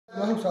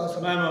वालेकुम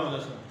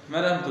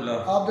सलाम।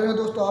 आप देखें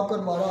दोस्तों, आपका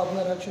हमारा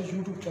अपना रिएक्शन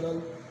यूट्यूब चैनल,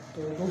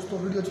 तो दोस्तों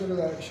वीडियो अच्छी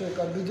लगे शेयर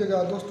कर दीजिएगा।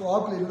 दोस्तों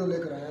आपके लिए वीडियो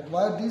लेकर आए हैं,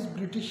 why this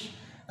British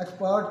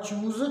expert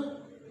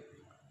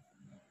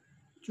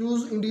choose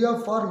India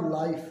for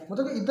life.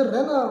 मतलब इधर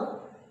रहना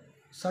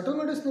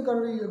सेटलमेंट इसने कर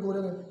रही है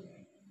गोरे ने।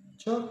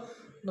 अच्छा,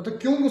 मतलब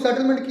क्यों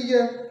सेटलमेंट की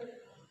है,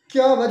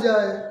 क्या वजह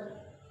है,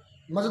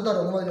 मज़ेदार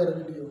होने वाली है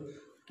वीडियो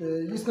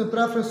कि इसने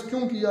प्रेफरेंस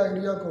क्यों किया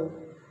इंडिया को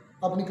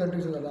अपनी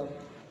कंट्री से ज़्यादा।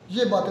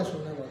 ये बातें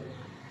सुनने वाली हैं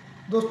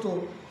दोस्तों,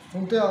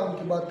 सुनते हैं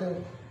उनकी बातें,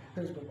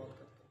 फिर इस पर बात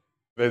करते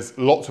हैं। There's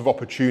lots of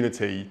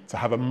opportunity to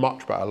have a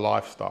much better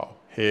lifestyle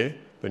here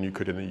than you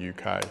could in the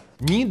UK.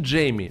 Meet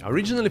Jamie.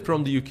 Originally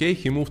from the UK,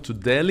 he moved to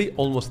Delhi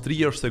almost 3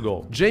 years ago.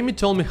 Jamie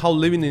told me how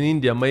living in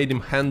India made him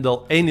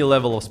handle any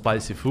level of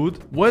spicy food,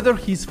 whether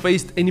he's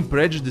faced any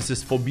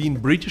prejudices for being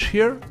British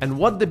here, and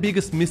what the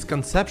biggest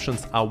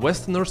misconceptions our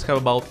Westerners have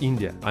about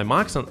India. I'm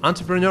Max, an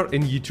entrepreneur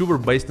and YouTuber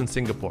based in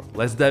Singapore.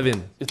 Let's dive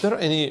in. Is there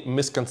any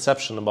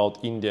misconception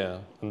about India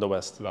in the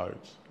West?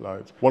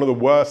 Loads. One of the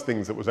worst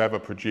things that was ever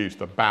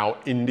produced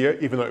about India,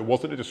 even though it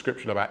wasn't a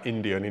description about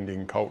India and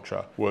Indian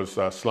culture, was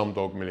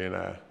Slumdog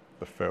Millionaire,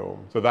 the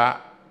film. So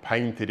that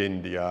painted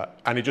India,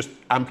 and it just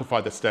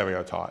amplified the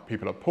stereotype.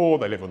 People are poor,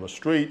 they live on the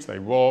streets, they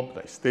rob,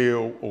 they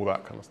steal, all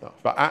that kind of stuff.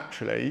 But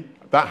actually,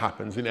 that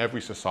happens in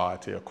every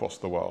society across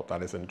the world.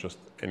 That isn't just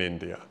in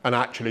India. And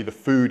actually, the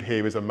food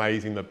here is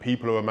amazing. The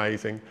people are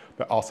amazing.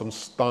 There are some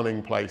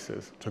stunning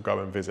places to go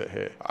and visit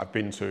here. I've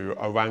been to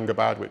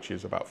Aurangabad, which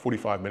is about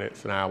 45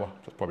 minutes, an hour,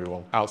 that's probably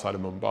wrong, outside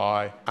of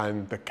Mumbai.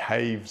 And the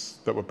caves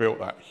that were built,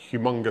 that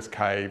humongous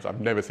caves,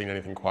 I've never seen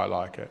anything quite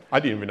like it. I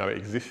didn't even know it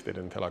existed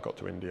until I got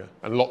to India.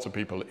 And lots of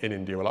people in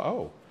India were like,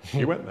 oh,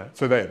 you went there.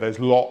 So there's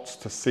lots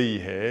to see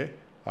here.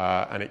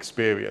 And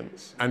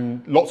experience.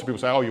 And lots of people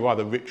say, oh, you're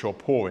either rich or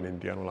poor in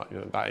India. And I'm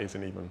like, that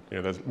isn't even,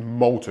 there's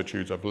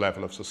multitudes of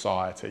level of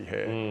society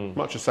here.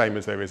 Much the same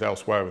as there is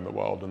elsewhere in the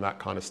world. And that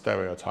kind of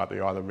stereotype that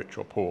you're either rich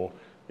or poor,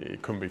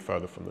 it couldn't be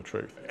further from the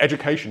truth.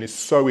 Education is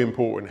so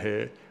important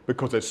here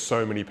because there's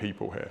so many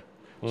people here.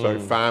 So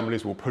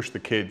families will push the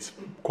kids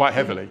quite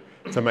heavily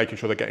to making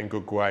sure they're getting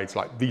good grades,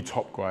 like the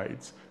top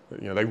grades.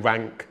 They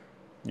rank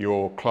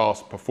your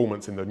class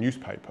performance in the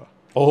newspaper.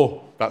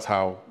 Oh, that's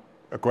how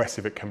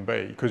aggressive it can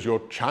be, because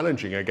you're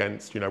challenging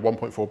against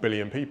 1.4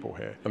 billion people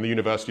here, and the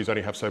universities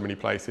only have so many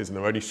places, and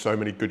there are only so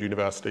many good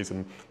universities,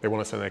 and they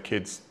want to send their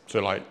kids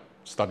to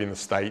study in the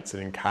States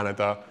and in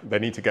Canada. They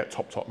need to get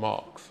top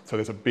marks, so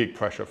there's a big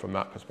pressure from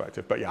that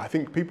perspective. But yeah, I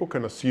think people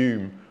can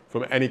assume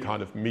from any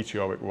kind of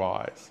meteoric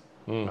rise.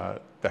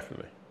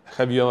 Definitely.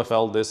 Have you ever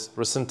felt this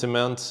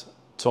resentment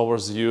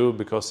towards you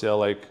because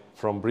you're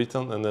from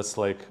Britain and it's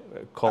like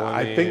a colony?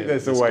 I think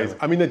there's always,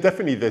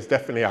 there's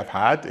definitely I've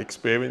had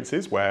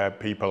experiences where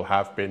people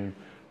have been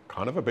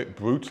kind of a bit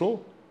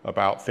brutal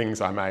about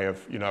things I may have,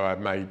 I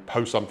may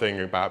post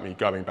something about me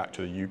going back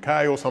to the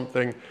UK or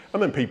something,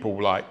 and then people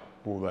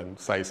will then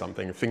say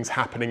something. If things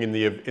happening in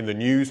the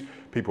news,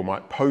 people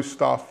might post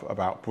stuff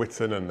about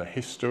Britain and the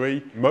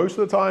history. Most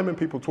of the time when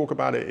people talk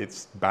about it,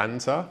 it's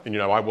banter. And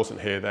I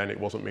wasn't here then, it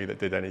wasn't me that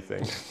did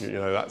anything.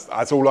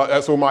 That's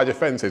all my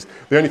defense is.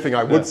 The only thing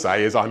I would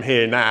say is I'm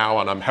here now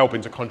and I'm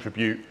helping to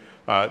contribute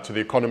to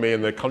the economy,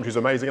 and the country's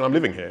amazing and I'm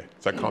living here.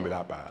 So it can't be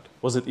that bad.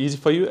 Was it easy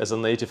for you as a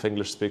native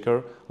English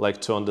speaker,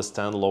 to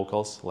understand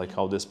locals,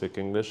 how they speak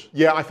English?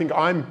 Yeah, I think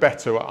I'm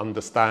better at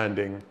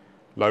understanding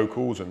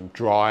locals and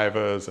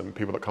drivers and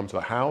people that come to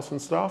the house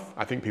and stuff.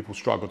 I think people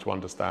struggle to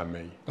understand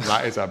me. And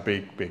that is a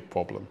big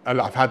problem. And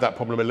I've had that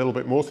problem a little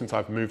bit more since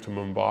I've moved to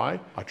Mumbai.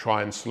 I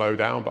try and slow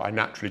down, but I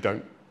naturally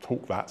don't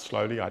talk that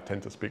slowly. I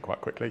tend to speak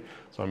quite quickly.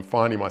 So I'm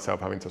finding myself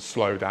having to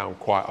slow down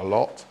quite a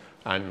lot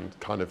and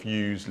kind of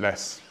use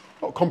less,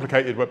 not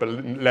complicated, but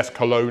less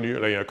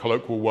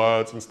colloquial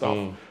words and stuff.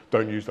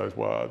 Don't use those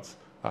words.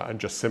 And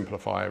just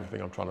simplify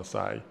everything I'm trying to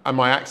say. And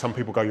my accent, some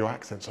people go, your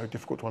accent's so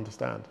difficult to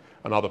understand.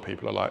 And other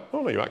people are like,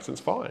 oh no, your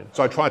accent's fine.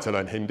 So I try to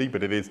learn Hindi,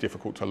 but it is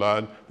difficult to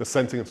learn. The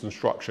sentence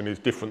construction is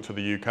different to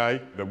the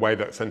UK. The way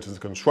that sentence is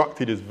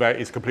constructed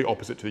is complete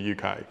opposite to the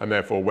UK. And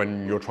therefore,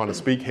 when you're trying to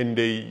speak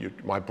Hindi,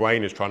 my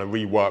brain is trying to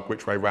rework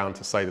which way round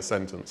to say the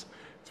sentence.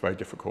 It's very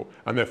difficult.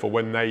 And therefore,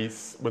 when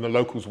the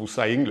locals will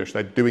say English,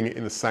 they're doing it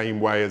in the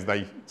same way as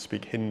they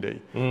speak Hindi.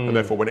 And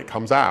therefore, when it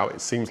comes out, it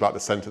seems like the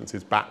sentence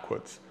is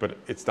backwards, but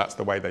that's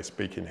the way they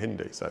speak in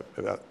Hindi. So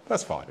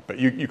that's fine. But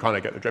you kind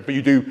of get the drift.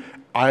 But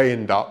I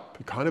end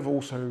up kind of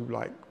also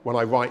when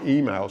I write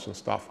emails and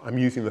stuff, I'm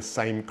using the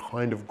same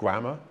kind of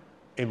grammar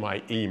in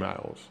my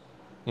emails.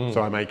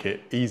 So I make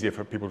it easier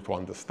for people to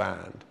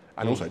understand.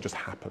 And also it just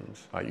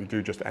happens. You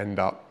do just end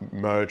up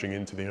merging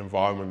into the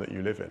environment that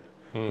you live in.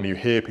 When you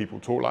hear people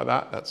talk like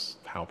that, that's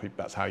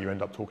how you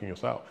end up talking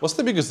yourself. What's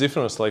the biggest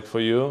difference for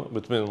you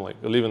between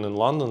living in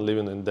London,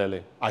 living in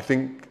Delhi? I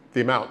think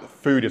the amount of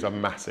food is a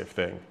massive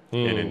thing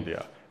in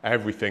India.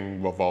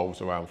 Everything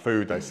revolves around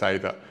food. They say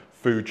that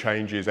food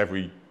changes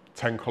every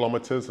 10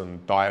 kilometers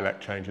and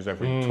dialect changes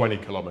every 20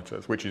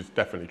 kilometers, which is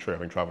definitely true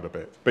having traveled a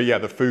bit. But yeah,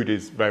 the food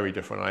is very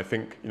different. I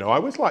think, you know, I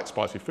always liked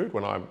spicy food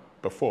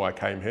before I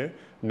came here.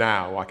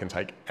 Now I can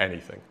take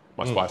anything.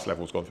 My spice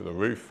level's gone through the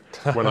roof.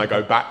 When I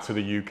go back to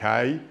the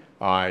UK,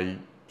 I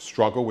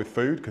struggle with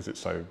food because it's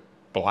so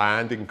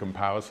bland in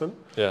comparison.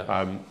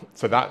 Yeah.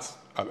 So that's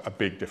a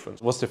big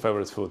difference. What's your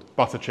favorite food?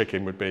 Butter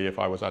chicken would be, if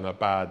I was on a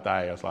bad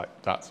day, I was like,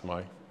 that's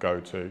my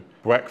go-to.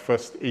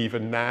 Breakfast,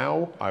 even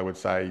now, I would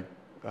say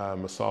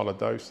masala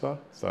dosa.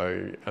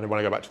 So, and when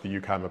I go back to the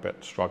UK, I'm a bit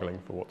struggling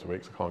for what to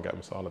eat, so I can't get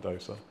masala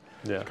dosa.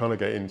 Yeah. I kind of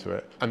get into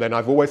it. And then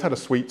I've always had a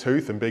sweet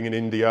tooth, and being in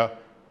India,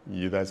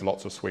 there's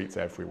lots of sweets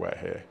everywhere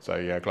here. So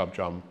yeah, gulab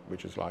jam,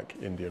 which is like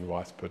Indian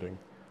rice pudding,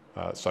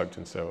 soaked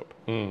in syrup,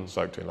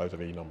 soaked in loads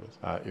of E numbers,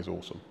 is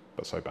awesome,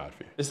 but so bad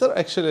for you. Is there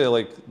actually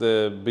like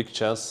the big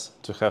chance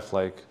to have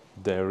like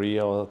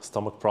diarrhea or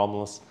stomach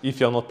problems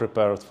if you're not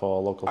prepared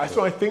for local food?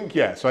 So I think,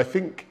 yeah, so I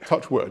think,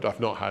 touch wood, I've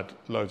not had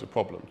loads of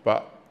problems,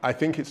 but I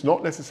think it's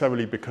not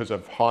necessarily because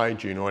of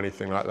hygiene or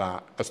anything like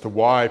that as to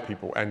why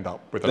people end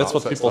up with an That's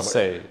what upset people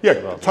stomach. say.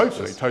 Yeah,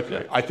 totally.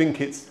 Yeah. I think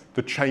it's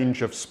the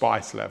change of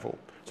spice level.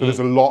 So there's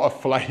a lot of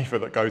flavour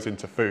that goes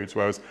into foods,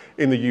 whereas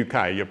in the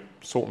UK, you have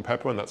salt and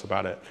pepper and that's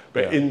about it.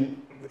 But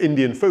in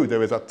Indian food,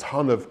 there is a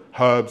ton of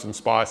herbs and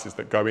spices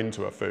that go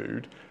into a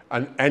food,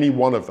 and any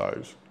one of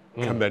those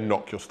can then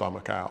knock your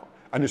stomach out.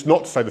 And it's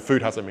not to say the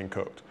food hasn't been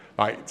cooked.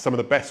 Like, some of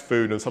the best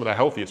food and some of the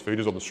healthiest food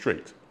is on the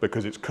street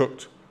because it's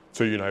cooked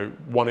to, you know,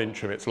 1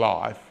 inch of its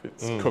life.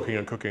 It's cooking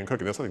and cooking and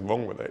cooking. There's nothing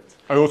wrong with it.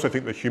 I also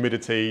think the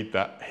humidity,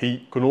 that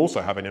heat can also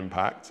have an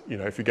impact. You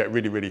know, if you get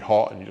really, really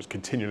hot and you're just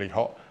continually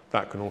hot,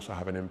 that can also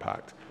have an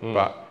impact.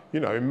 But, you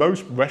know, in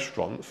most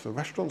restaurants, the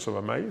restaurants are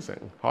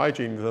amazing.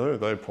 Hygiene,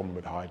 there's no problem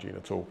with hygiene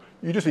at all.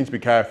 You just need to be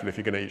careful if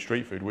you're going to eat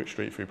street food, which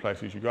street food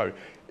places you go.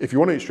 If you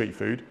want to eat street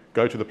food,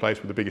 go to the place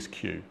with the biggest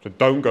queue. So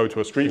don't go to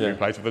a street food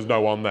place if there's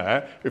no one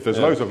there. If there's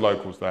loads of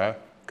locals there,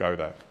 go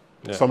there.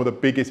 Yeah. Some of the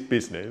biggest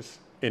business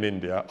in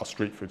India are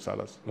street food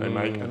sellers. They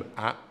make an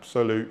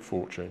absolute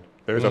fortune.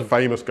 There is a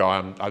famous guy,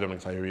 I don't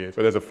want to say who he is,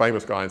 but there's a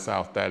famous guy in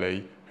South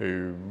Delhi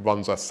who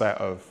runs a set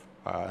of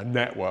a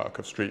network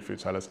of street food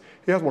sellers.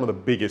 He has one of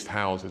the biggest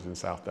houses in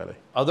South Delhi.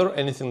 Are there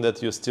anything that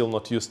you're still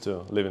not used to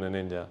living in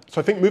India? So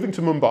I think moving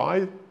to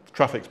Mumbai,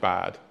 traffic's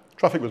bad.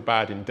 Traffic was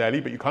bad in Delhi,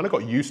 but you kind of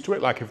got used to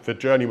it. Like, if the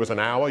journey was an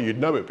hour, you'd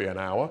know it'd be an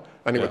hour,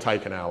 and it would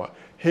take an hour.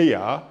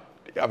 Here,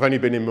 I've only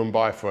been in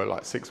Mumbai for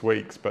like 6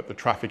 weeks, but the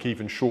traffic,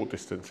 even short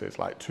distances,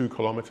 like 2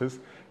 kilometers,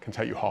 can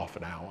take you half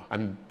an hour.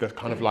 And there's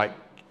kind of like,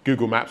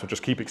 Google Maps will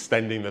just keep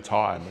extending the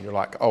time, and you're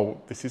like,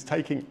 oh, this is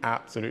taking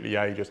absolutely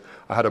ages.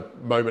 I had a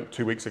moment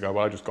 2 weeks ago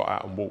where I just got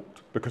out and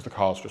walked because the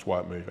cars just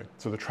weren't moving.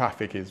 So the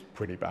traffic is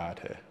pretty bad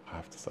here, I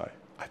have to say.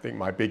 I think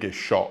my biggest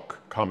shock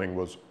coming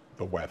was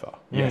the weather.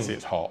 Yes,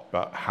 it's hot,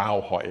 but how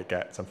hot it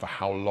gets and for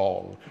how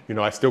long. You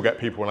know, I still get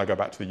people when I go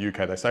back to the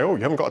UK, they say, oh,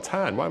 you haven't got a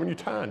tan. Why haven't you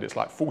tanned? It's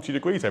like 40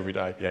 degrees every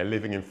day. Yeah,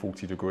 living in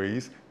 40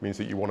 degrees means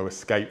that you want to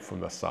escape from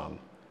the sun.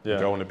 You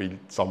don't want to be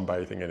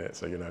sunbathing in it,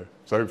 so, you know.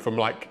 So from,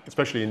 like,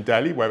 especially in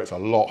Delhi, where it's a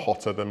lot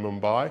hotter than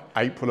Mumbai,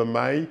 April and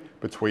May,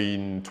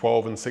 between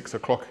 12 and 6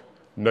 o'clock,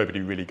 nobody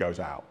really goes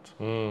out.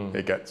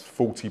 It gets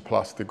 40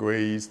 plus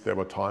degrees. There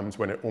were times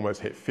when it almost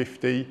hit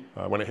 50.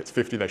 When it hits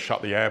 50, they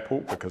shut the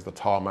airport because the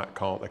tarmac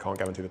they can't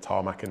guarantee the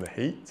tarmac in the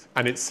heat.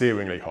 And it's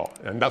searingly hot.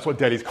 And that's what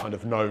Delhi's kind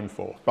of known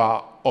for.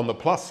 But on the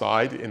plus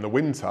side, in the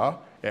winter,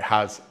 it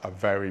has a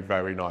very,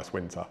 very nice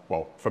winter.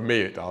 Well, for me,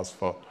 it does.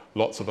 For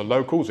lots of the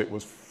locals, it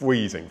was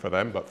freezing for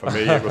them, but for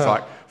me, it was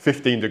like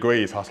 15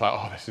 degrees. I was like,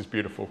 oh, this is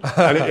beautiful.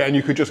 And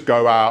you could just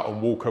go out and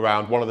walk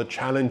around. One of the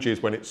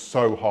challenges when it's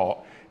so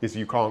hot is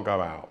you can't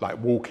go out. Like,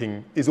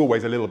 walking is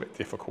always a little bit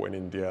difficult in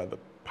India. The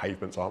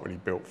pavements aren't really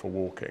built for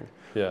walking.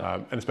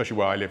 And especially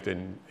where I lived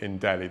in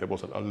Delhi, there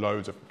wasn't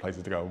loads of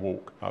places to go and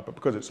walk. But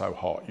because it's so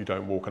hot, you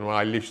don't walk. And when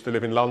I used to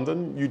live in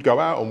London, you'd go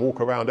out and walk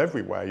around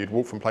everywhere. You'd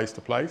walk from place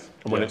to place.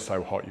 And when it's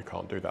so hot, you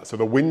can't do that. So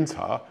the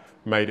winter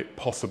made it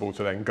possible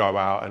to then go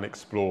out and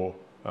explore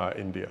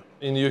India.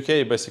 In the UK,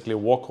 you basically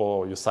walk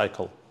or you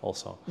cycle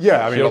also.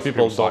 Yeah, I mean, here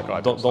people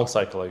cycle. don't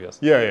cycle, I guess.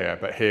 Yeah,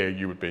 but here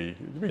it'd be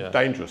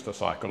dangerous to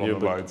cycle on the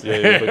roads.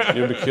 Yeah,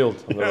 you'd be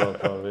killed on the road,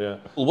 probably, yeah.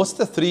 What's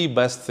the 3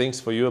 best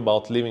things for you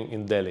about living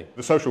in Delhi?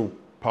 The social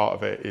part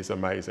of it is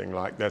amazing.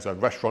 Like, there's a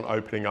restaurant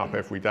opening up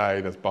every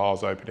day, there's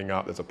bars opening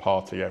up, there's a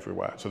party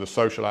everywhere. So the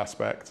social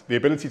aspect, the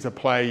ability to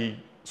play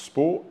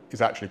sport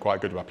is actually quite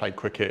good. I played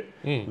cricket.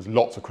 There's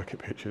lots of cricket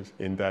pitches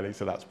in Delhi,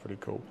 so that's pretty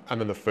cool.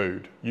 And then the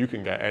food. You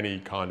can get any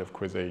kind of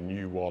cuisine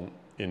you want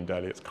in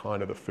Delhi. It's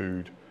kind of the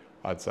food,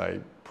 I'd say,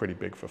 pretty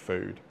big for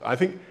food. I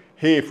think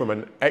here, from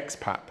an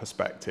expat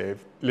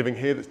perspective, living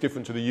here that's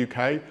different to the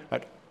UK,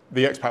 like,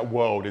 the expat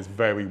world is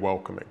very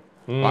welcoming.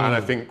 And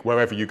I think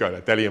wherever you go,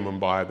 like Delhi and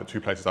Mumbai are the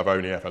 2 places I've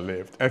only ever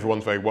lived.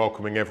 Everyone's very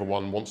welcoming.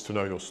 Everyone wants to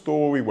know your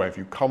story. Where have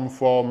you come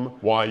from?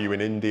 Why are you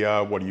in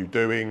India? What are you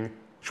doing?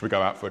 Should we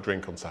go out for a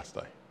drink on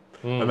Saturday?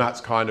 And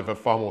that's kind of a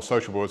far more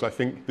sociable. As I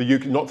think the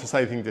UK, not to say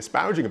anything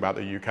disparaging about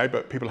the UK,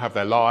 but people have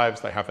their lives,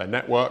 they have their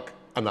network.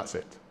 and that's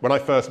it. When I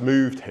first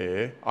moved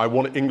here,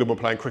 England were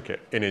playing cricket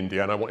in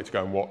India and I wanted to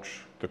go and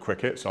watch the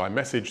cricket. So I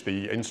messaged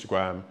the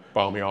Instagram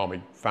Barmy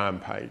Army fan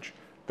page.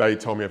 They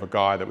told me of a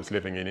guy that was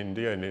living in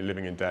India and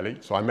living in Delhi.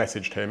 So I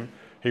messaged him.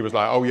 He was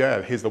like, oh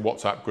yeah, here's the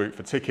WhatsApp group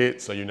for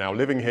tickets. Are you now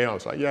living here? I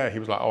was like, yeah. He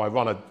was like, oh, I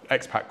run an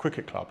expat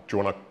cricket club. Do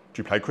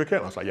you play cricket?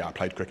 And I was like, yeah, I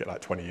played cricket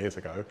like 20 years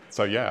ago.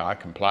 So yeah, I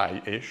can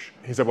play-ish.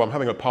 He said, well, I'm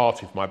having a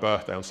party for my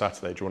birthday on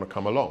Saturday. Do you want to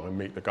come along and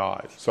meet the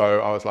guys?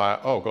 So I was like,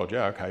 oh God,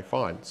 yeah, okay,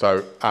 fine.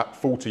 So at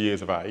 40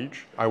 years of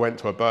age, I went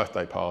to a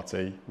birthday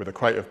party with a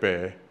crate of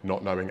beer,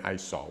 not knowing a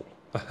soul.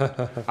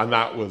 And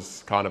that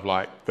was kind of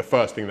like the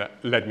first thing that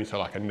led me to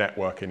like a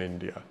network in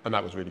India. And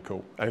that was really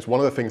cool. And it's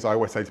one of the things I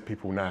always say to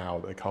people now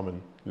that they come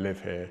and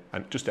live here,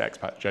 and just to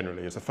expats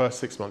generally, is the first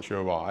 6 months you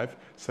arrive,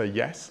 say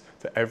yes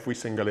to every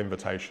single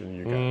invitation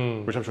you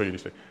get, which I'm sure you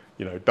used to.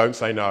 You know, don't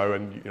say no,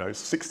 and you know,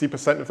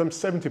 60% of them,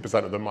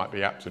 70% of them might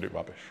be absolute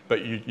rubbish.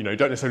 But you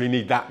don't necessarily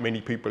need that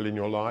many people in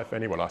your life.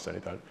 Anyone, I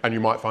certainly don't. And you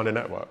might find a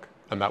network.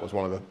 And that was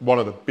one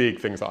of the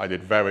big things that I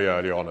did very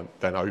early on, and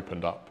then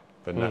opened up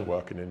the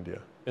network in India.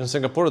 In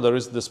Singapore, there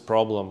is this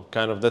problem,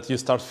 kind of, that you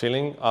start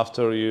feeling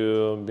after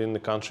you've been in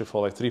the country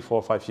for like 3,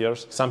 4, 5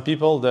 years. Some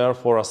people there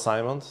for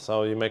assignment,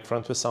 so you make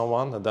friends with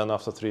someone, and then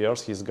after 3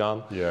 years, he's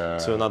gone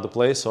to another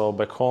place or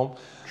back home.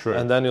 True.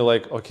 And then you're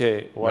like,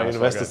 okay, why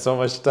invested so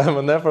much time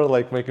and effort,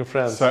 like making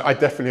friends? So I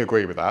definitely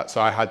agree with that. So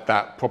I had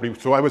that probably,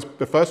 so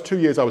the first 2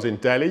 years I was in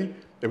Delhi,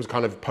 it was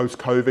kind of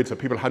post-COVID, so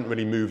people hadn't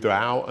really moved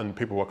out and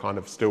people were kind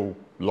of still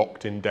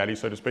locked in Delhi,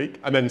 so to speak.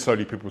 And then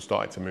slowly people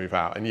started to move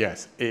out. And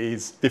yes, it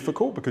is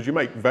difficult because you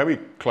make very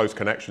close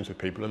connections with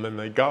people and then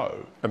they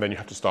go. And then you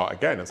have to start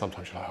again. And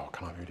sometimes you're like, oh,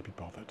 can I really be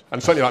bothered?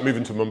 And certainly like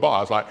moving to Mumbai, I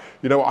was like,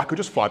 you know what, I could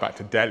just fly back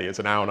to Delhi. It's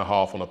an hour and a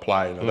half on a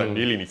plane. I don't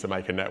really need to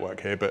make a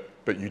network here,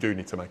 but you do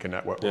need to make a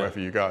network wherever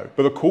you go.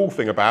 But the cool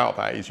thing about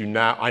that is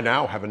I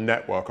now have a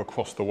network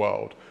across the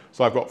world.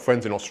 So I've got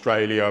friends in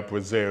Australia,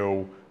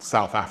 Brazil,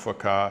 South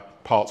Africa,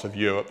 parts of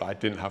Europe that I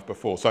didn't have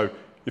before. So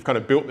you've kind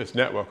of built this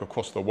network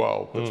across the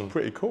world. That's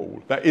pretty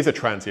cool. That is a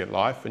transient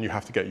life and you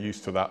have to get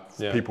used to that.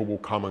 Yeah. People will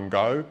come and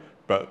go,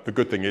 but the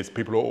good thing is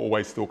people are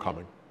always still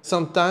coming.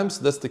 Sometimes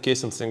that's the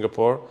case in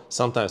Singapore,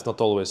 sometimes,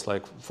 not always.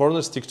 Like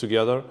foreigners stick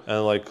together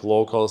and like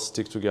locals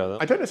stick together.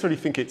 I don't necessarily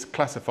think it's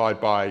classified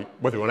by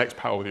whether you're an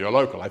expat or whether you're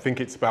local. I think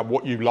it's about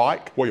what you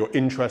like, what your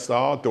interests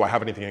are. Do I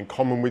have anything in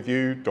common with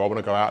you? Do I want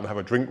to go out and have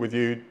a drink with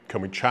you?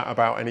 Can we chat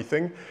about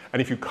anything?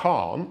 And if you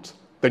can't,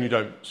 then you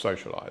don't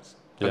socialise.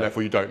 And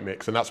therefore you don't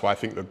mix. And that's why I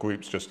think the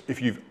groups just,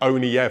 if you've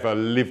only ever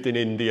lived in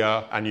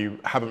India and you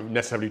haven't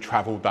necessarily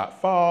travelled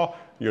that far,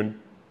 you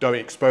don't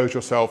expose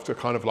yourself to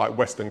kind of like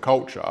Western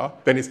culture,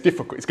 then it's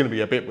difficult. It's going to be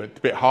a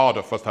bit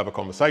harder for us to have a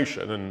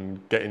conversation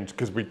and get into,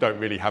 because we don't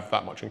really have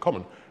that much in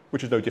common,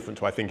 which is no different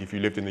to, I think, if you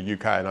lived in the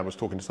UK and I was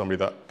talking to somebody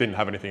that didn't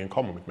have anything in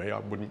common with me, I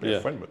wouldn't be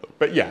a friend with them.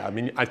 But yeah, I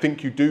mean, I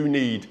think you do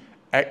need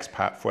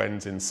expat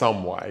friends in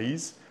some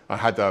ways. I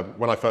had,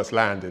 when I first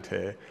landed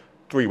here,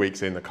 3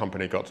 weeks in, the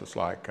company got us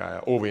like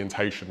an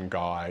orientation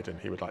guide and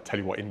he would like tell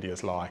you what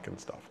India's like and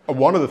stuff. And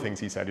one of the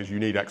things he said is you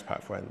need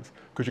expat friends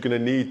because you're going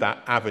to need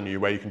that avenue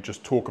where you can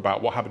just talk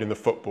about what happened in the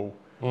football,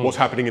 what's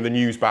happening in the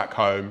news back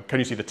home. Can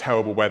you see the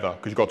terrible weather?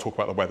 Because you've got to talk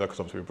about the weather because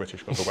obviously we're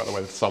British, you've got to talk about the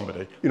weather to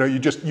somebody. You know,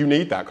 you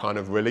need that kind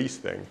of release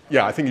thing.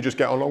 Yeah, I think you just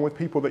get along with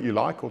people that you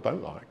like or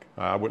don't like.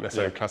 I wouldn't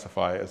necessarily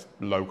classify it as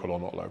local or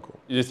not local.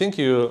 Do you think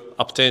you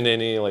obtained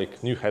any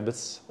like new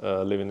habits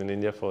living in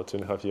India for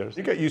 2.5 years?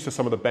 You get used to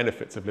some of the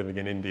benefits of living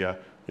in India.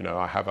 You know,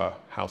 I have a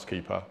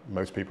housekeeper.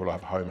 Most people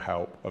have home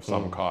help of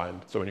some kind.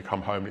 So when you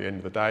come home at the end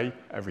of the day,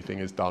 everything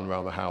is done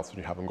around the house and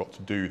you haven't got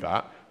to do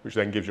that, which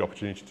then gives you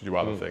opportunity to do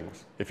other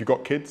things. If you've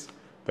got kids,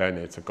 then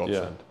it's a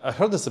godsend. Yeah. I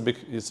heard it's a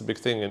big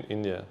thing in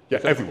India. Yeah,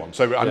 everyone.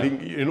 So I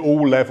think in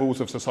all levels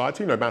of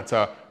society, no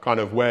matter kind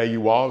of where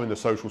you are in the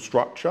social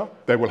structure,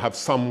 they will have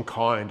some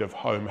kind of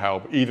home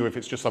help, either if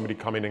it's just somebody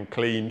come in and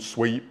clean,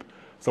 sweep,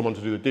 someone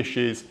to do the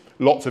dishes.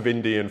 Lots of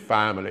Indian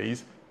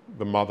families,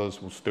 the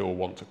mothers will still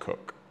want to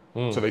cook.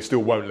 So they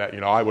still won't let,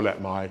 I will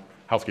let my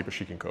housekeeper,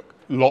 she can cook.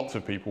 Lots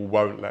of people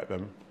won't let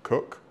them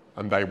cook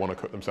and they want to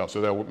cook themselves. So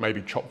they'll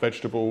maybe chop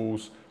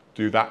vegetables,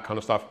 do that kind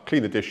of stuff,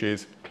 clean the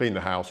dishes, clean the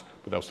house,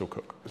 but they'll still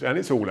cook. And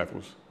it's all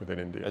levels within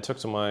India. I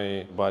talked to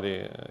my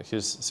buddy,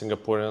 he's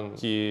Singaporean,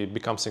 he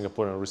became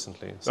Singaporean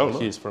recently, so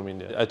he's from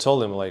India. I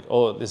told him like,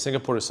 oh, in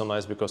Singapore is so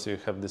nice because you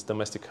have this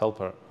domestic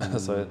helper,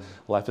 so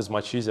life is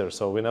much easier.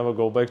 So we never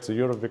go back to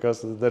Europe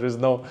because there is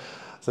no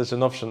such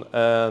an option.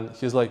 And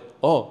he's like,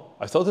 oh,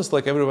 I thought it's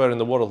like everywhere in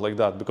the world like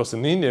that, because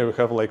in India we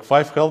have like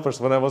 5 helpers.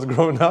 When I was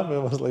growing up, it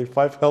was like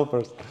 5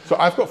 helpers. So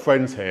I've got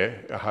friends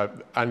here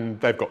and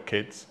they've got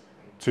kids.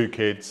 2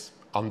 kids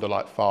under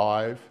like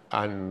 5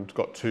 and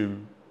got 2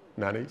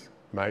 nannies,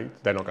 maids.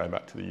 They're not going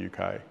back to the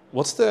UK.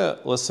 What's the,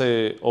 let's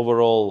say,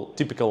 overall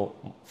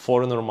typical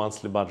foreigner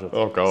monthly budget?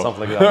 Oh God.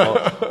 Something like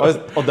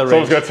that. Or the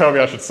range? Someone's going to tell me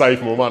I should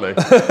save more money.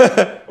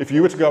 If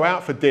you were to go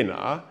out for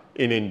dinner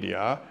in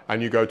India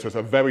and you go to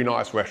a very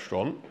nice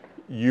restaurant,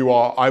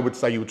 I would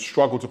say you would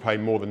struggle to pay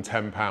more than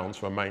 £10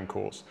 for a main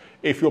course.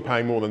 If you're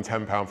paying more than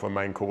 £10 for a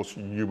main course,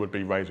 you would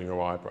be raising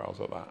your eyebrows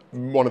at that.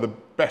 One of the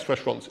best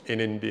restaurants in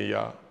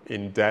India,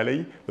 in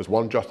Delhi, there's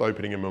one just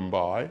opening in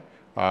Mumbai.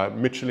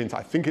 Michelin,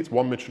 I think it's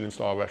one Michelin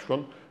star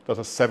restaurant, does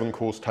a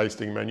 7-course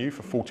tasting menu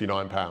for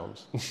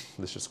 £49.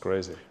 This is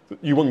crazy.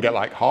 You wouldn't get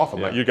like half of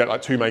that. You'd get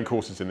like 2 main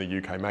courses in the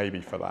UK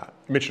maybe for that.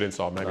 Michelin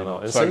star maybe.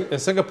 No. not. In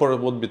Singapore it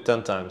would be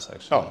 10 times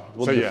actually. Oh, it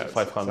would so be yeah,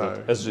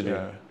 500 SGD.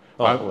 Yeah.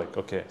 Oh, like,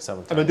 okay,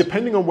 7 times. And then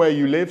depending on where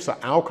you live, so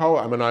alcohol,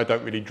 I mean, I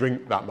don't really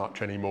drink that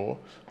much anymore.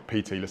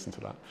 PT, listen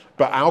to that.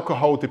 But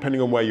alcohol,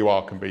 depending on where you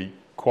are, can be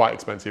quite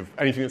expensive.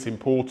 Anything that's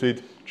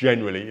imported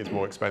generally is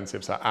more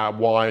expensive. So our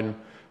wine,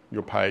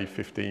 you'll pay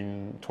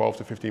 12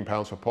 to 15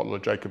 pounds for a bottle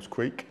of Jacob's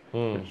Creek,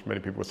 which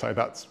many people would say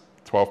that's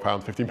 12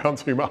 pounds, 15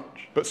 pounds too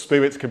much. But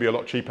spirits can be a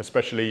lot cheaper,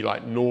 especially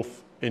like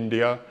North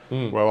India,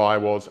 where I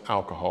was,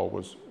 alcohol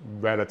was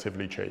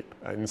relatively cheap.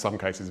 And in some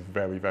cases,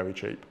 very, very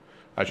cheap.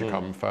 As you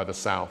come further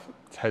south,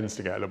 it tends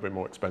to get a little bit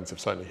more expensive.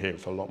 Certainly here,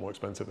 it's a lot more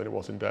expensive than it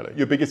was in Delhi.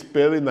 Your biggest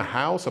bill in the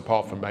house,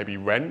 apart from maybe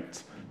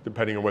rent,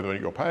 depending on whether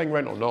you're paying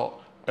rent or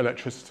not,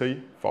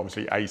 electricity.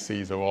 Obviously,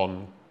 ACs are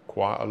on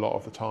quite a lot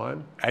of the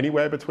time.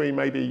 Anywhere between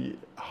maybe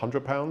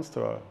 £100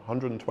 to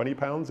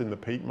 £120 in the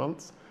peak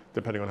months,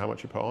 depending on how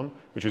much you put on,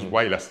 which is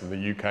way less than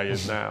the UK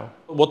is now.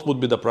 What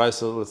would be the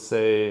price of, let's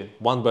say,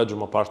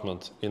 1-bedroom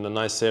apartment in a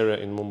nice area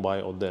in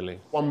Mumbai or Delhi?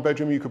 1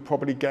 bedroom you could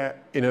probably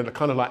get in a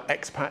kind of like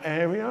expat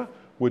area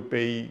would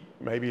be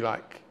maybe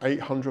like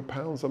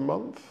 £800 a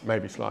month,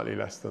 maybe slightly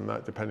less than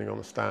that, depending on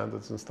the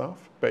standards and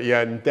stuff. But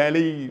yeah, in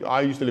Delhi, I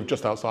used to live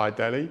just outside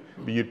Delhi,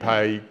 but you'd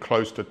pay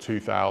close to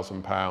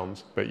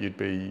 £2,000, but you'd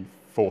be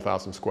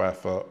 4,000 square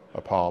foot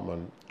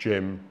apartment,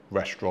 gym,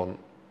 restaurant,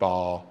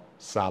 bar,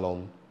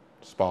 salon,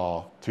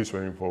 spa, 2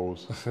 swimming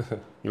pools,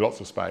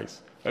 lots of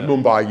space. In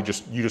Mumbai, you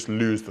just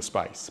lose the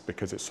space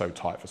because it's so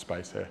tight for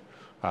space here.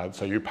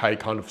 So you pay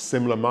kind of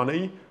similar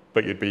money,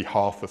 but you'd be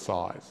half the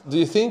size. Do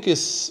you think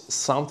it's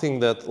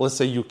something that, let's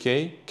say,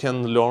 UK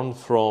can learn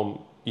from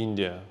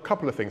India? A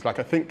couple of things. Like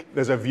I think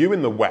there's a view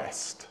in the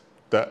West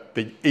that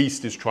the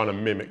East is trying to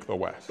mimic the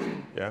West.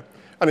 Yeah,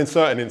 and in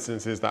certain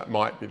instances that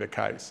might be the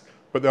case.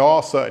 But there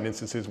are certain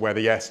instances where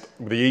the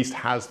East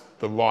has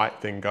the right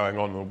thing going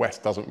on and the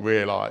West doesn't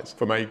realise.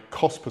 From a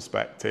cost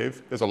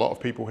perspective, there's a lot of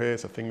people here,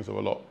 so things are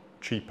a lot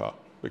cheaper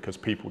because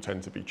people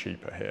tend to be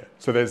cheaper here.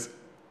 So there's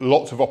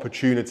lots of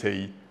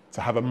opportunity to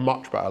have a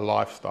much better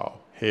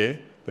lifestyle here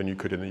than you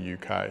could in the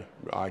UK.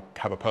 I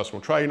have a personal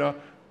trainer,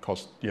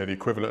 costs the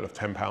equivalent of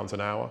 £10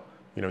 an hour.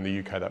 In the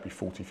UK that'd be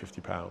 £40,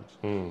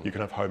 £50. You can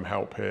have home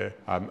help here.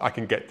 I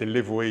can get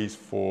deliveries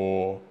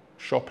for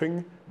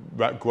shopping,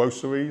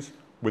 groceries,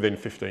 within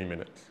 15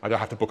 minutes. I don't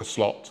have to book a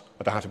slot.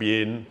 I don't have to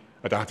be in.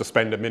 I don't have to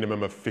spend a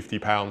minimum of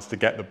 £50 to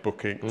get the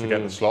booking, to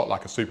get the slot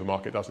like a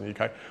supermarket does in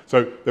the UK.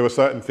 So there are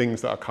certain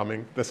things that are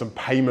coming. There's some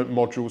payment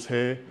modules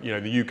here.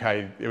 The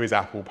UK, there is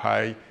Apple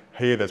Pay.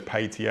 Here there's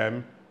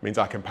Paytm, means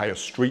I can pay a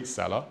street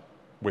seller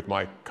with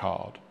my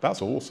card.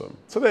 That's awesome.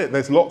 So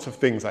there's lots of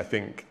things, I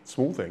think,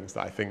 small things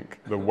that I think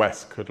the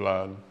West could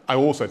learn. I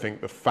also think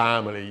the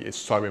family is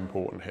so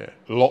important here.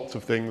 Lots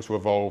of things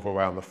revolve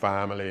around the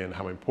family and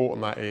how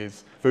important that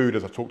is. Food,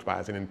 as I've talked about,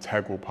 is an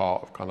integral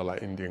part of kind of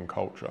like Indian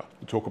culture.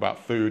 You talk about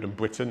food and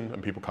Britain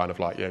and people kind of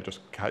like, yeah, just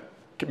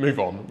move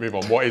on.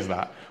 What is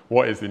that?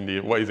 What is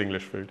Indian? What is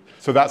English food?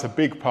 So that's a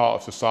big part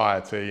of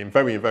society and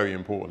very, very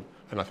important.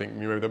 And I think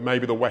that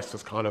maybe the West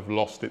has kind of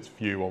lost its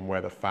view on where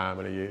the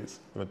family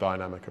is and the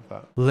dynamic of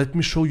that. Let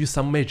me show you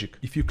some magic.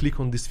 If you click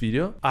on this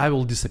video, I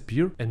will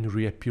disappear and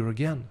reappear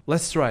again.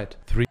 Let's try it.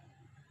 3.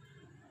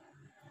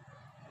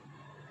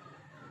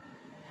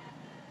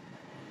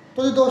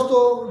 तो जी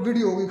दोस्तों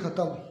video होगी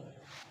ख़त्म।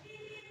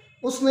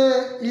 उसने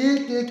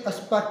एक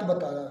aspect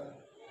बताया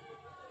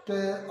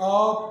कि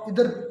आप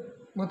इधर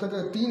मतलब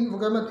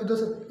मैं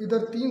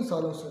इधर 3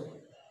 सालों से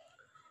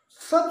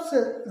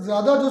सबसे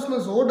ज़्यादा जो उसने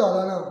जोर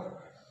डाला ना,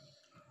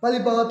 पहली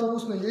बात तो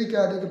उसने यही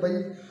कह दिया कि भाई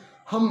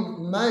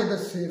मैं इधर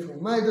सेफ़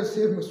हूँ, मैं इधर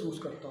सेफ़ महसूस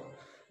करता हूँ,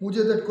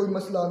 मुझे इधर कोई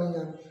मसला नहीं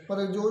है।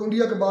 पर जो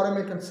इंडिया के बारे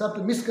में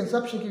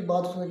मिसकंसेप्शन की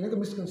बात उसने की कि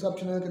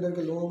मिसकंसेप्शन है कि इधर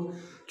के लोग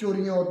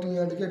चोरियाँ होती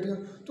हैं, डकैतियाँ,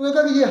 तो उन्होंने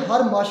कहा कि ये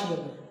हर माशरे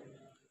में,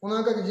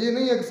 उन्होंने कहा कि ये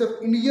नहीं है कि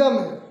सिर्फ इंडिया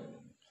में,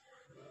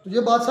 तो ये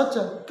बात सच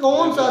है।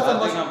 कौन सा ऐसा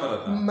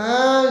माशरा?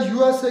 मैं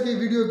USA की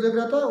वीडियो देख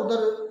रहा था,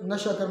 उधर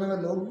नशा करने में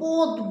लोग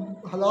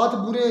बहुत हालात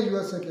बुरे हैं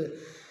USA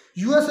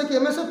के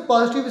हमें सिर्फ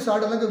पॉजिटिव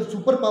साइड, हालांकि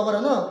सुपर पावर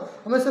है ना,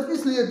 हमें सिर्फ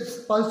इसलिए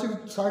पॉजिटिव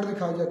साइड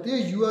दिखाई जाती है।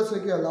 USA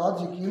के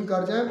हालात यकीन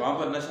कर जाएं,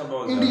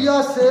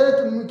 इंडिया से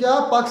क्या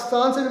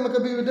पाकिस्तान से भी मैं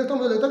कभी देखता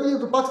हूँ, मुझे लगता है कि ये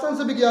तो पाकिस्तान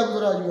से भी क्या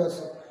गुजरा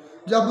USA,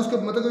 जब उसके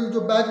मतलब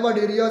जो बैकवर्ड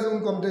एरियाज हैं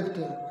उनको हम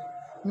देखते हैं।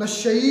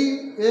 नशेई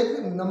एक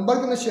नंबर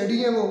के नशेड़ी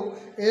हैं, वो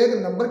एक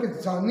नंबर के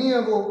जानी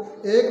हैं, वो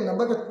एक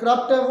नंबर के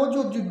करप्ट हैं, वो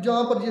जो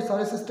जहाँ पर ये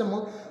सारे सिस्टम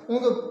हो,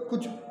 उनको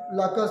कुछ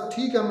इलाका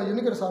ठीक है, मैं ये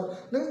नहीं कर सकता,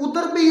 लेकिन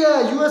उधर भी है,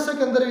 USA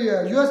के अंदर भी है।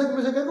 USA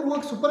में से कहते हैं वो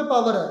एक सुपर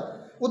पावर है,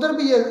 उधर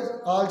भी ये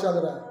हाल चल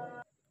रहा है।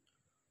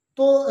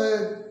 तो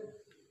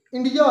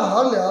इंडिया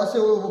हर लिहाज से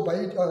वो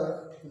भाई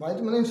भाई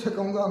तो मैंने उनसे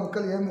कहूँगा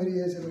अंकल ये मेरी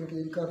एज है, उनकी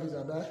एज काफ़ी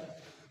ज़्यादा है।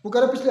 वो कह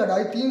रहा पिछले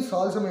 2.5-3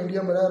 साल से मैं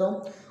इंडिया में रह रहा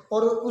हूँ,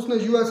 और उसने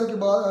यूएसए की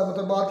बात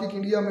मतलब बात की कि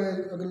इंडिया में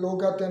अगर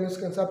लोग कहते हैं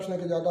मिसकंसेप्शन है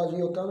कि ज़्यादा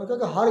ये होता है, मैंने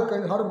कहा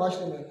कि हर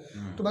माशरे में,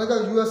 तो मैंने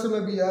कहा यूएसए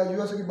में भी है,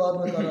 यूएसए की बात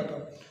मैं कर रहा था।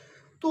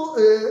 तो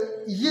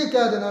ये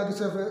कह देना कि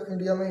सिर्फ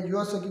इंडिया में,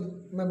 यूएसए की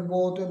में भी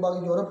बहुत है,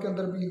 बाकी यूरोप के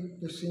अंदर भी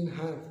ये सीन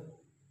है।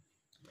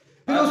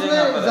 फिर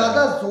उसने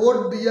ज़्यादा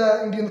जोर दिया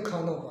इंडियन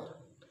खानों पर।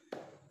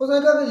 उसने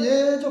कहा कि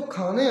ये जो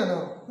खाने हैं ना,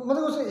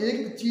 मतलब उसने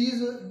एक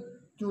चीज़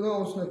जो ना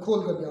उसने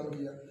खोल कर बयान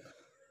किया।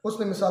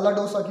 उसने मसाला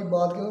डोसा की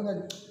बात की,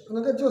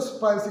 उन्होंने कहा जो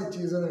स्पाइसी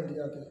चीज़ें हैं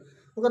इंडिया की।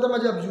 वो कहता मैं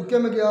जब यूके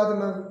में गया तो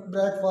मैं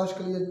ब्रेकफास्ट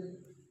के लिए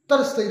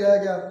तरसते ही रह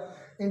गया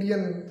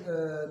इंडियन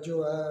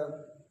जो है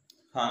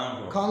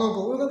खानों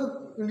को। उन्होंने कहा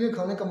इंडियन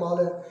खाने कमाल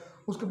है।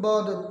 उसके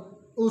बाद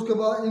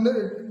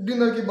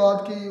डिनर की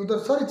बात की, उधर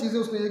सारी चीज़ें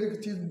उसने एक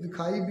चीज़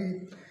दिखाई भी,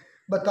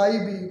 बताई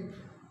भी।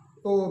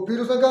 तो फिर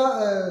उसने कहा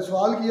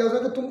सवाल किया उसने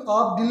कि तुम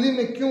आप दिल्ली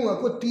में क्यों है,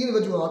 कोई 3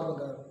 वजूहात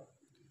बताया।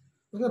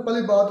 उसने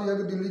पहली बात यह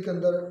कि दिल्ली के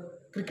अंदर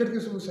क्रिकेट की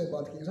शुरू से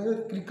बात की, उसने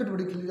कहा क्रिकेट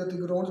बड़ी खेली जाती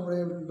है, ग्राउंड्स बड़े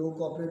लोग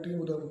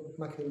कोऑपरेटिव, उधर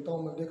मैं खेलता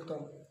हूँ, मैं देखता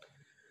हूँ।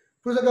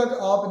 फिर उसने कहा कि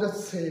आप इधर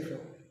सेफ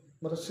है,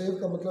 मतलब सेफ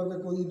का मतलब है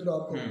कोई इधर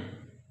आपको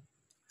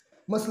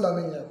मसला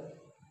नहीं है।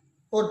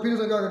 और फिर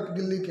उसने कहा कि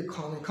दिल्ली के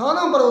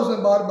खानों पर उसने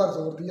बार बार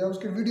जोर दिया।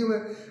 उसके वीडियो में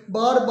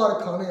बार बार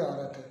खाने आ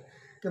रहे थे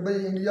कि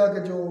भाई इंडिया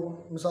के जो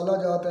मसाला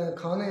जाते हैं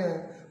खाने हैं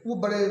वो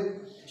बड़े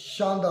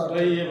शानदार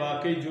भाई। ये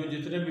वाकई जो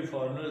जितने भी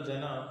फॉरेनर्स हैं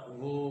ना,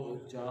 वो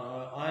जहाँ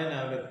आए ना,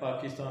 अगर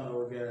पाकिस्तान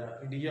हो गया,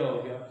 इंडिया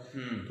हो गया,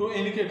 तो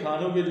इनके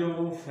खानों के जो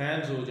वो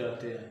फैंस हो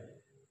जाते हैं,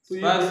 तो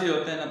स्पाइसी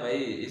होते हैं ना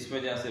भाई, इस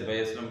वजह से भाई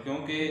असलम,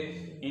 क्योंकि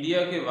इंडिया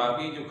के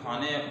वाकई जो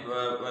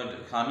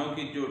खानों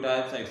की जो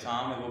टाइप्स है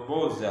इकसाम है वो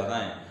बहुत ज़्यादा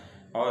हैं,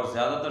 और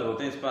ज़्यादातर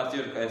होते हैं स्पाइसी,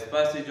 और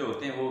स्पाइसी जो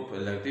होते हैं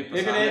वो लगते हैं।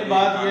 लेकिन एक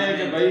बात यह है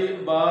कि भाई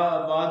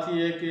बात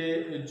यह है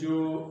कि जो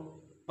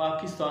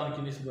पाकिस्तान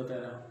की निस्बत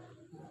है ना,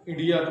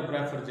 इंडिया को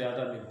प्रेफर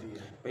ज़्यादा मिलती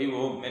है भाई।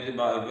 वो मेरी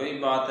वही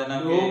बात है ना,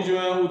 लोग जो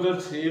है उधर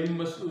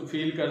सेम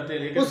फील करते हैं,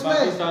 लेकिन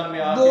पाकिस्तान में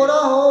गोरा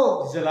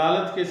हो,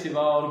 जलालत के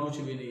सिवा और कुछ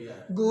भी नहीं है।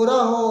 गोरा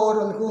हो और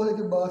अल्कोहल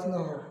की बात ना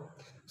हो।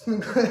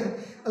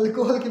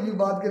 अल्कोहल की भी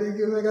बात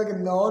करेगी, उसने कहा कि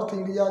नॉर्थ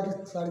इंडिया की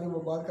सारी वो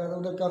बात कर रहा है,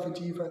 उधर काफ़ी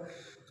चीप है,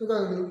 तो कहा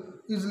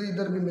ईजिली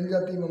इधर भी मिल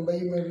जाती है, मुंबई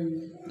में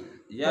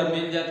भी यार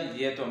मिल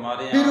जाती है तो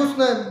हमारे फिर यहाँ।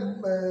 उसने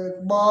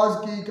बाज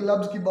की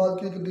क्लब्स की बात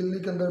की कि दिल्ली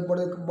के अंदर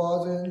बड़े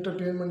बाज हैं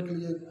एंटरटेनमेंट के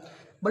लिए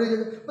बड़ी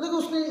जगह, मतलब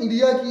उसने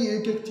इंडिया की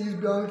एक एक चीज़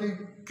बयान की,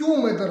 क्यों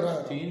मैं कर रहा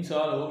है। 3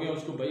 साल हो गए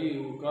उसको भाई,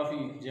 काफ़ी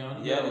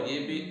जान। यार ये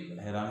भी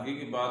हैरानगी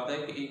की बात है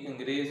कि एक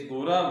अंग्रेज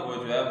गोरा वो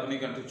जो है अपनी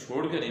कंट्री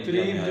छोड़ कर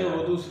इंडिया में आया,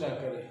 वो दूसरा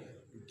करे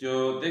जो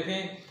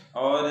देखें।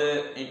 और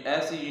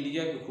ऐसी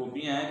इंडिया की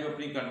खूबियाँ हैं जो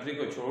अपनी कंट्री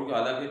को छोड़ कर,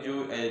 हालांकि जो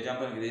जहाँ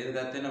पर अंग्रेज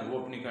रहते हैं ना, वो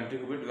अपनी कंट्री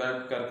को भी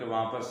डेवलप करके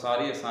वहाँ पर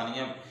सारी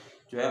आसानियाँ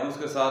जो है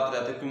उसके साथ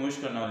रहते, क्यों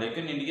मुश्किल ना हो।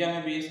 लेकिन इंडिया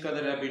में भी इस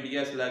कदर अब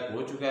इंडिया से लायक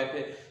हो चुका है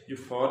कि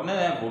जो फॉरनर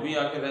हैं वो भी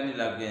आके रहने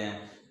लग गए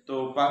हैं।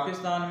 तो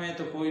पाकिस्तान में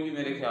तो कोई भी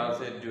मेरे ख्याल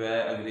से जो है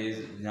अंग्रेज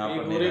यहाँ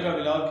पर गोरे का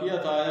मिलाप किया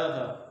था, आया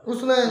था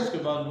उसने, उसके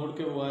बाद मुड़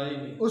के वो आया ही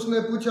नहीं। उसने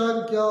पूछा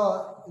कि क्या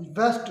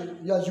वेस्ट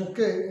या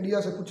यूके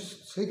इंडिया से कुछ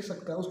सीख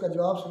सकता है, उसका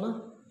जवाब सुना,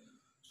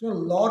 उसने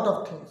लॉट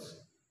ऑफ थिंग्स।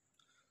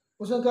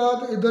 उसने कहा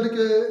कि इधर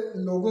के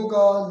लोगों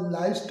का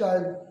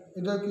लाइफस्टाइल,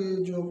 इधर की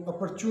जो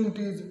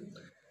अपॉर्चुनिटीज़,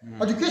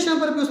 एजुकेशन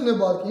पर भी उसने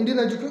बात की, इंडियन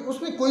एजुकेशन,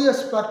 उसने कोई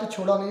एस्पेक्ट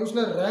छोड़ा नहीं।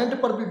 उसने रेंट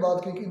पर भी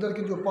बात की कि इधर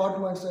के जो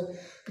अपार्टमेंट्स हैं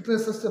कितने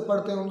सस्ते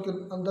पड़ते हैं, उनके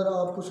अंदर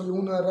आपको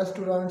सलून है,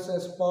 रेस्टोरेंट्स है,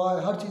 स्पा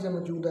है, हर चीज़ें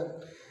मौजूद है।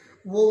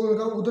 वो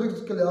उनका उधर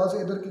के लिहाज से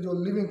इधर की जो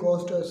लिविंग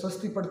कॉस्ट है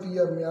सस्ती पड़ती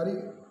है, म्यारी,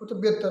 वो तो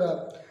बेहतर है।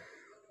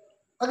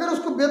 अगर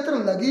उसको बेहतर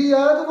लगी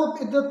है तो वो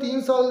इधर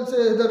 3 साल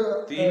से इधर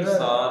 3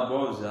 साल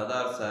बहुत ज़्यादा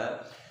अर्सा है,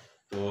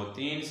 तो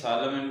 3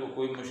 सालों में इनको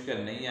कोई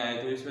मुश्किल नहीं आई,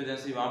 तो इस वजह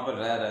से वहाँ पर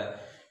रह रहा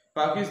है।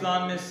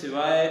 पाकिस्तान में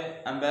सिवाय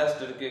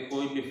एम्बेसडर के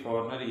कोई भी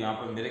फॉरेनर यहाँ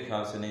पर मेरे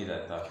ख्याल से नहीं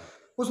रहता।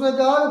 उसने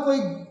कहा कि कोई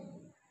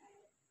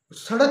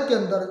सड़क के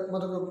अंदर,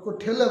 मतलब कोई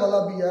ठेले वाला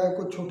भी है,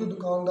 कोई छोटी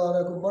दुकानदार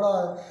है, कोई बड़ा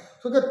है,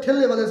 तो क्या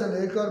ठेले वाले से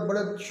लेकर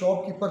बड़े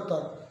शॉपकीपर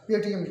तक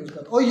पेटीएम यूज़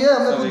करता है। और ये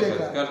हमने खुद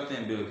देखा है, करते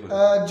हैं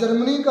बिल्कुल।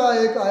 जर्मनी का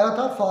एक आया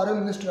था फॉरेन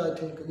मिनिस्टर आई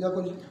थिंक, या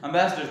कोई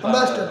एम्बेसडर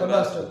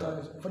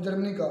था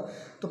जर्मनी का,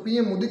 तो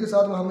पीएम मोदी के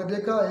साथ में हमने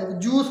देखा एक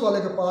जूस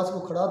वाले के पास वो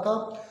खड़ा था,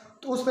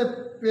 तो उसने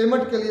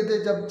पेमेंट के लिए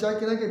जब चेक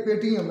किया कि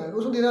पेटीएम है,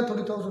 उसने देना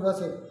थोड़ी था उसमें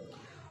वैसे,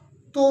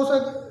 तो उसे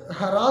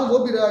हैरान वो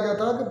भी रह गया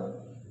था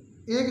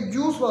कि एक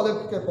जूस वाले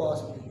के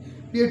पास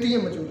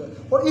पेटीएम मौजूद है।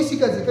 और इसी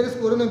का जिक्र इस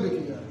कोरोना में भी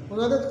किया है।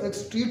 उन्होंने एक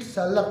स्ट्रीट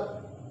सेलर,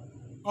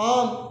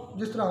 आम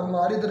जिस तरह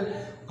हमारे इधर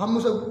हम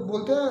उसे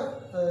बोलते हैं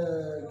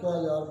क्या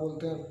यार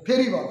बोलते हैं,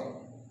 फेरी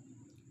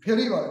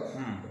वाला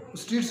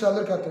स्ट्रीट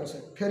सेलर कहते हैं उसे,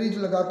 फेरी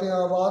जो लगाते हैं,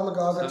 आवाज़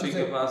लगा कर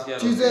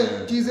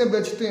चीज़ें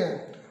बेचते हैं।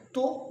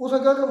 तो उसने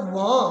कहा कि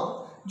वहाँ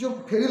जो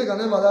फेरी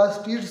लगाने वाला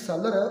स्ट्रीट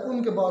सेलर है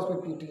उनके पास पे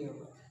पेटीएम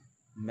है।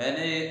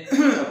 मैंने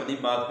अपनी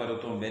बात करूँ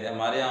तो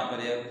हमारे यहाँ पर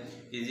ये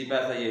इजी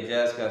पैसा, ये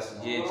जैज़ का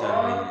ये चल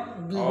रही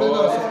है,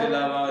 और इसके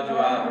अलावा जो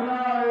है,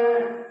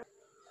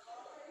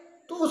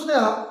 तो उसने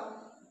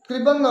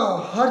तकरीबन ना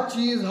हर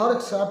चीज़, हर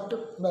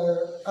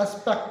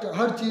एस्पेक्ट,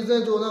 हर चीज़ें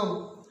जो ना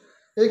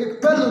एक एक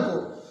पहलू को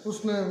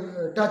उसने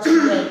टच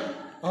किया है।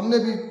 हमने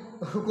भी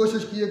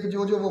कोशिश की है कि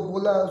जो जो वो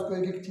बोला है उसको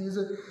एक एक चीज़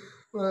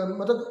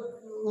मतलब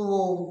वो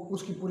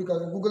उसकी पूरी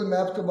कर। गूगल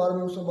मैप के बारे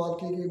में उसने बात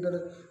की कि इधर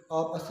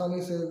आप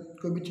आसानी से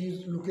कोई भी चीज़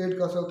लोकेट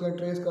कर सकते हैं,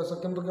 ट्रेस कर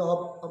सकते हैं, तो कि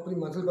आप अपनी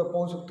मंजिल पर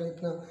पहुंच सकते हैं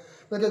इतना।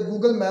 लेकिन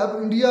गूगल मैप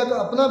इंडिया का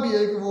अपना भी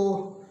एक वो,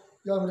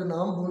 यार मुझे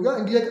नाम भूल गया,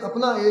 इंडिया का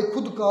अपना एक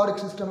खुद कार एक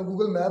सिस्टम है।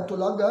 गूगल मैप तो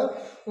अलग है,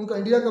 उनका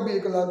इंडिया का भी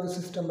एक अलग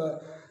सिस्टम है।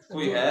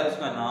 कोई है,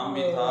 उसका नाम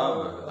भी था,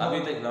 अभी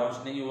तक लॉन्च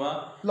नहीं हुआ।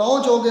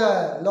 लॉन्च हो गया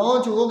है,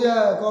 लॉन्च हो गया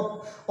है,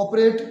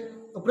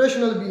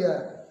 ऑपरेशनल भी है।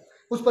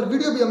 उस पर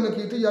वीडियो भी हमने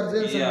की थी यार,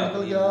 जेल से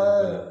निकल गया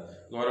है।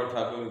 गौरव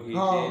ठाकुर की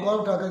हाँ, थी,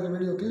 गौरव ठाकुर की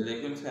वीडियो थी,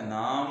 लेकिन उसका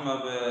नाम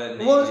अब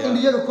वो नहीं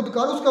इंडिया का खुद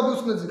कार, उसका भी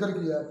उसने जिक्र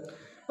किया है।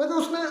 मतलब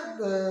उसने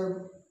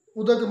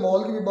उधर के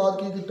माहौल की भी बात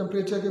की कि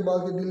टेम्परेचर की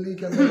बात की, दिल्ली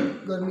के अंदर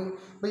गर्मी,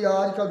 भाई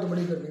आजकल तो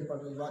बड़ी गर्मी पड़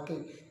रही है वाकई।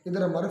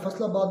 इधर हमारे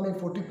फैसलाबाद में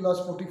 40+,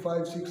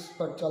 45, 6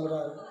 पर चल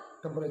रहा है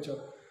टेम्परेचर,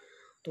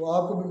 तो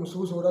आपको भी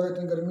महसूस हो रहा है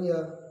इतनी गर्मी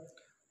है,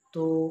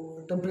 तो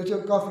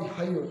टेम्परेचर काफ़ी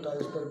हाई होता है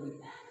इस पर भी।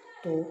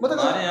 तो मतलब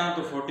हमारे यहाँ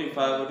तो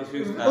 45,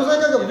 46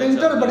 उसमें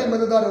विंटर बड़ी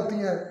मज़ेदार होती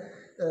है।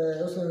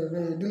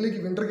 उसमें दिल्ली की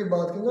विंटर की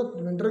बात करूँगा,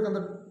 विंटर के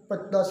अंदर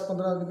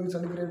 10-15 डिग्री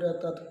सेंटीग्रेड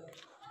रहता था,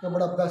 उसका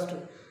बड़ा बेस्ट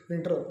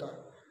विंटर होता है।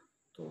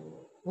 तो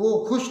वो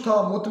खुश था,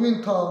 मुतमिन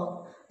था,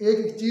 एक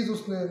एक चीज़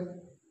उसने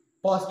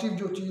पॉजिटिव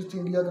जो चीज़ थी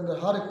इंडिया के अंदर,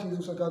 हर एक चीज़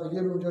उसने कहा कि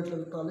ये भी मुझे अच्छा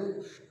लगता है।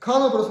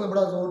 खानों पर उसने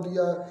बड़ा जोर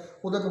दिया है,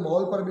 उधर के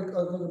माहौल पर भी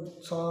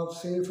साफ,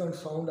 सेफ एंड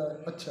साउंड है।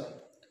 अच्छा,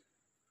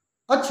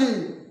 अच्छी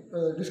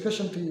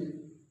डिस्कशन थी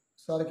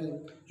सारे की,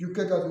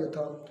 यूके का भी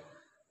था।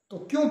 तो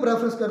क्यों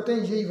प्रेफरेंस करते हैं,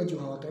 यही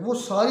वजूहत है, वो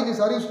सारी की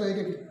सारी उसने एक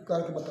एक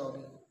करके बता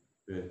दी।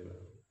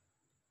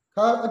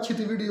 खैर अच्छी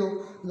थी वीडियो,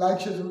 लाइक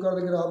शेयर जरूर कर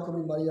देंगे। आपको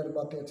भी हमारी यार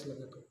बातें अच्छी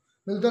लगे तो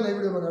मिलते हैं नई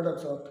वीडियो में, नए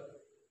साथ।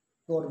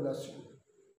 God bless you.